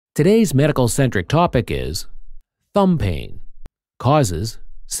Today's medical-centric topic is thumb pain, causes,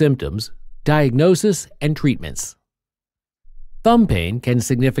 symptoms, diagnosis, and treatments. Thumb pain can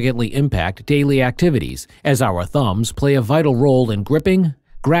significantly impact daily activities as our thumbs play a vital role in gripping,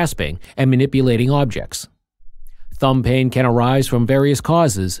 grasping, and manipulating objects. Thumb pain can arise from various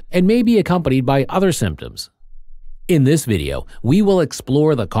causes and may be accompanied by other symptoms. In this video, we will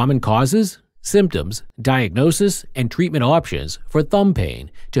explore the common causes, symptoms, diagnosis, and treatment options for thumb pain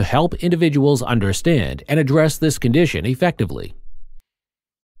to help individuals understand and address this condition effectively.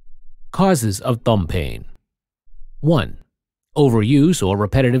 Causes of thumb pain. 1. Overuse or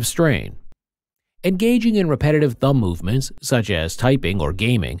repetitive strain. Engaging in repetitive thumb movements, such as typing or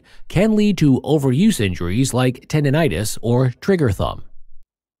gaming, can lead to overuse injuries like tendonitis or trigger thumb.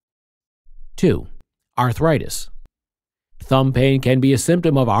 2. Arthritis. Thumb pain can be a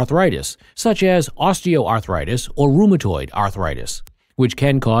symptom of arthritis, such as osteoarthritis or rheumatoid arthritis, which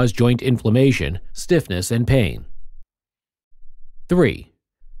can cause joint inflammation, stiffness, and pain. 3.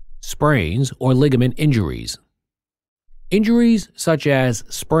 Sprains or ligament injuries. Injuries such as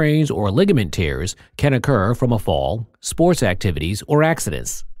sprains or ligament tears can occur from a fall, sports activities, or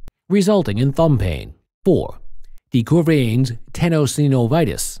accidents, resulting in thumb pain. 4. Decurvain's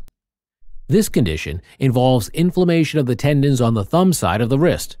tenosynovitis. This condition involves inflammation of the tendons on the thumb side of the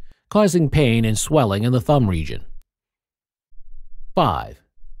wrist, causing pain and swelling in the thumb region. 5.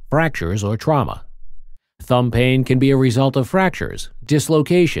 Fractures or trauma. Thumb pain can be a result of fractures,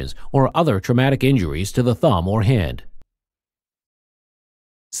 dislocations, or other traumatic injuries to the thumb or hand.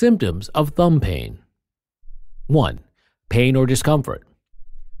 Symptoms of thumb pain. 1. Pain or discomfort.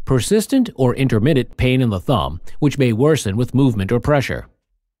 Persistent or intermittent pain in the thumb, which may worsen with movement or pressure.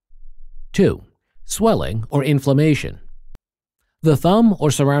 2. Swelling or inflammation. The thumb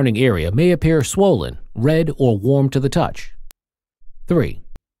or surrounding area may appear swollen, red, or warm to the touch. 3.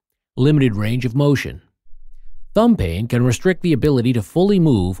 Limited range of motion. Thumb pain can restrict the ability to fully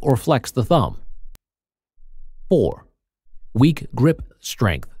move or flex the thumb. 4. Weak grip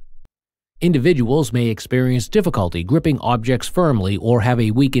strength. Individuals may experience difficulty gripping objects firmly or have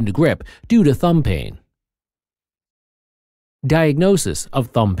a weakened grip due to thumb pain. Diagnosis of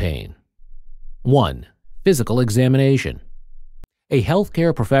thumb pain. 1. Physical examination. A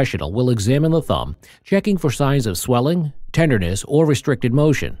healthcare professional will examine the thumb, checking for signs of swelling, tenderness, or restricted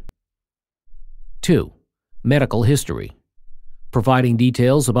motion. 2. Medical history. Providing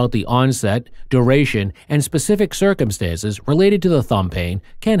details about the onset, duration, and specific circumstances related to the thumb pain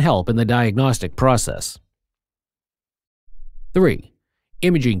can help in the diagnostic process. 3.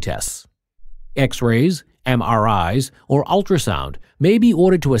 Imaging tests. X-rays, MRIs, or ultrasound may be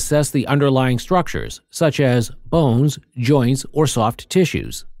ordered to assess the underlying structures, such as bones, joints, or soft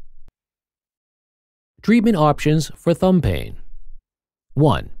tissues. Treatment options for thumb pain.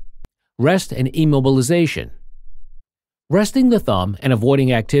 1. Rest and immobilization. Resting the thumb and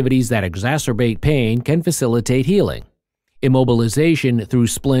avoiding activities that exacerbate pain can facilitate healing. Immobilization through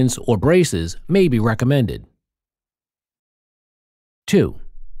splints or braces may be recommended. 2.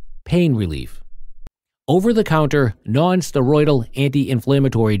 Pain relief. Over-the-counter, non-steroidal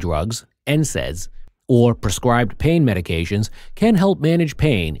anti-inflammatory drugs, NSAIDs, or prescribed pain medications can help manage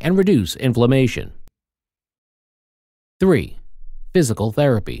pain and reduce inflammation. 3. Physical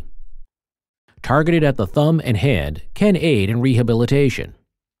therapy. Targeted at the thumb and hand, can aid in rehabilitation.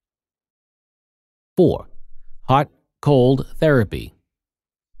 4. Hot-cold therapy.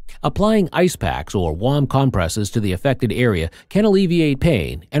 Applying ice packs or warm compresses to the affected area can alleviate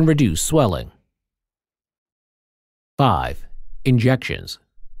pain and reduce swelling. 5. Injections.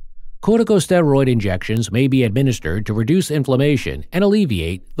 Corticosteroid injections may be administered to reduce inflammation and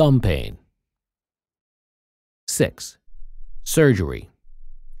alleviate thumb pain. 6. Surgery.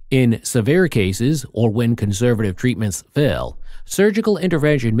 In severe cases or when conservative treatments fail, surgical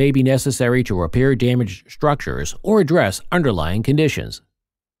intervention may be necessary to repair damaged structures or address underlying conditions.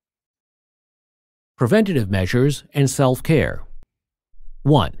 Preventative measures and self-care.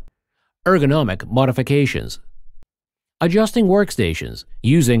 1. Ergonomic modifications. Adjusting workstations,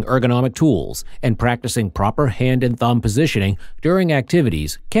 using ergonomic tools, and practicing proper hand and thumb positioning during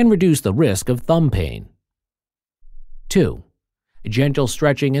activities can reduce the risk of thumb pain. 2. Gentle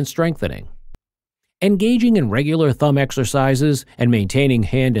stretching and strengthening. Engaging in regular thumb exercises and maintaining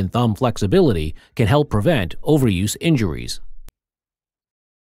hand and thumb flexibility can help prevent overuse injuries.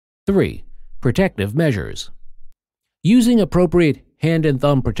 3. Protective measures. Using appropriate hand and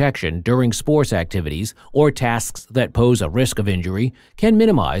thumb protection during sports activities or tasks that pose a risk of injury can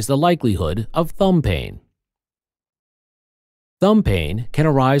minimize the likelihood of thumb pain. Thumb pain can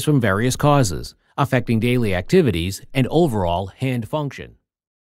arise from various causes, affecting daily activities and overall hand function.